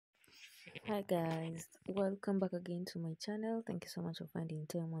Hi guys, welcome back again to my channel. Thank you so much for finding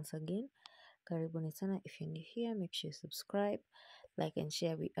time once again. Karibuni sana. If you're new here, make sure you subscribe, like and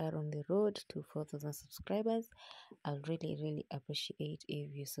share. We are on the road to 4,000 subscribers. I'll really appreciate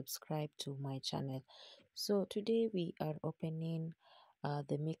if you subscribe to my channel. So today we are opening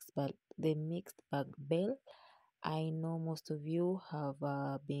the mixed bag bell. I know most of you have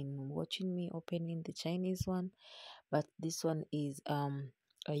been watching me opening the Chinese one, but this one is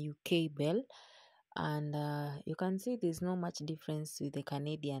a UK bell, and you can see there's no much difference with the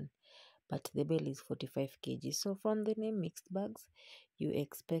Canadian, but the bell is 45 kg. So from the name mixed bags, you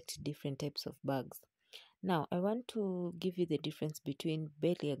expect different types of bags. Now I want to give you the difference between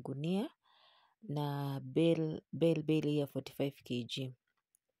bell ya gunia na bell ya 45 kg.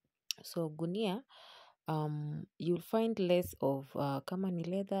 So gunia, you'll find less of kama ni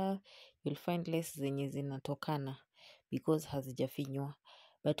leather, you'll find less zenye zinatokana because hazijafinywa,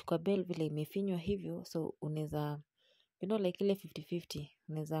 but kwa bell vile imefinywa hivyo, so unaweza like ile 50-50,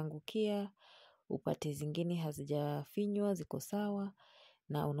 unaweza angukia upate zingine hazijafinywa ziko sawa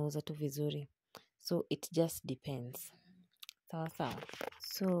na unauza tu vizuri, so it just depends. Sawa.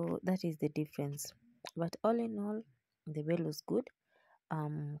 So that is the difference, but all in all the bell was good.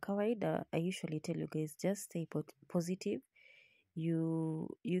 Kawaida, I usually tell you guys, just stay positive. You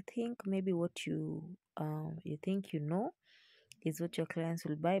think maybe what you think is what your clients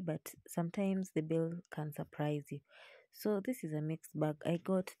will buy, but sometimes the bill can surprise you. So this is a mixed bag. I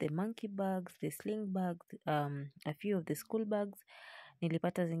got the monkey bags, the sling bags, a few of the school bags.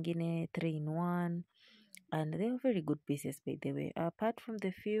 Nilipata zingine 3-in-1, and they were very good pieces, by the way. Apart from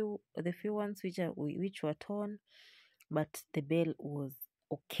the few ones which were torn, but the bell was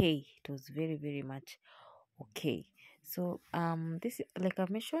okay. It was very much okay. So this, like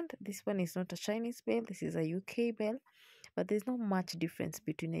I've mentioned, this one is not a Chinese bell, this is a UK bell, but there's not much difference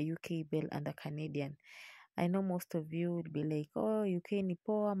between a UK bell and a Canadian. I know most of you will be like, oh, UK ni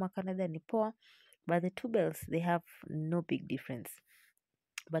poa ama Canada ni poa, but the two bells, they have no big difference.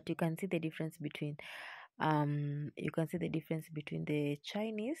 But you can see the difference between the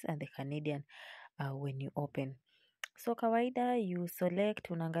Chinese and the Canadian when you open. So kawaida, you select,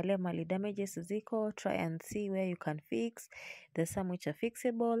 unaangalia mali damages ziko, try and see where you can fix. There's some which are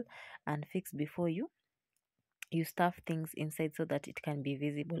fixable, and fix before you stuff things inside so that it can be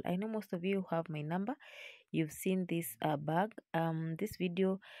visible. I know most of you have my number. You've seen this bag. This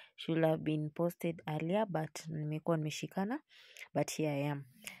video should have been posted earlier, but nimekuwa nimeshikana, but here I am.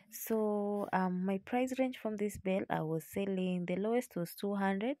 So my price range from this bell, I was selling, the lowest was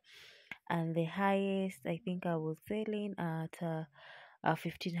 200, and the highest, I think I was selling at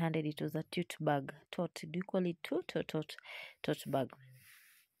 1,500. It was a tote bag. Tote, do you call it tote or tote bag?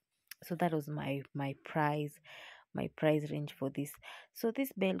 So that was my price range for this. So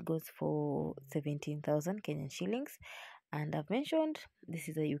this bell goes for 17,000 Kenyan shillings, and I've mentioned this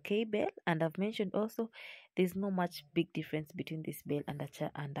is a UK bell, and I've mentioned also there's no much big difference between this bell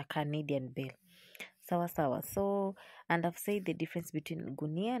and a Canadian bell. Sawa. So, and I've said the difference between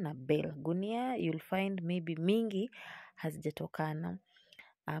gunia na bell. Gunia, you'll find maybe mingi hazijatokana,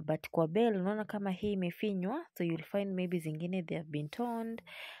 but kwa bell unaona kama hii imefinywa, so you'll find maybe zingine they have been toned,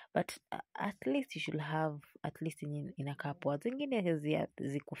 but at least you should have at least in a couple. Zingine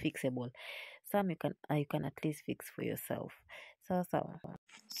ziko fixable. Some you can at least fix for yourself. Sawa.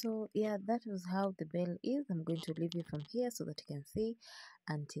 So yeah, that was how the bell is. I'm going to leave you from here so that you can see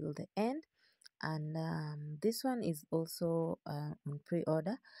until the end. And this one is also on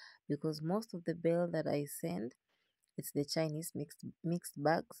pre-order, because most of the bell that I send, it's the Chinese mixed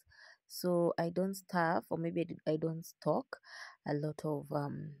bags. So I don't staff, or maybe I don't stock a lot of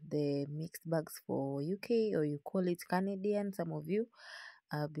the mixed bags for UK, or you call it Canadian, some of you,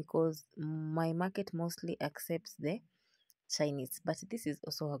 because my market mostly accepts the Chinese. But this is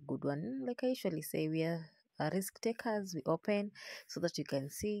also a good one. Like I usually say, we are risk takers. We open so that you can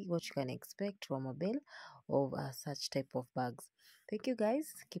see what you can expect from a bell of such type of bags. Thank you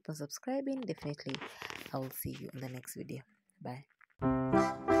guys. Keep on subscribing. Definitely I will see you in the next video. Bye.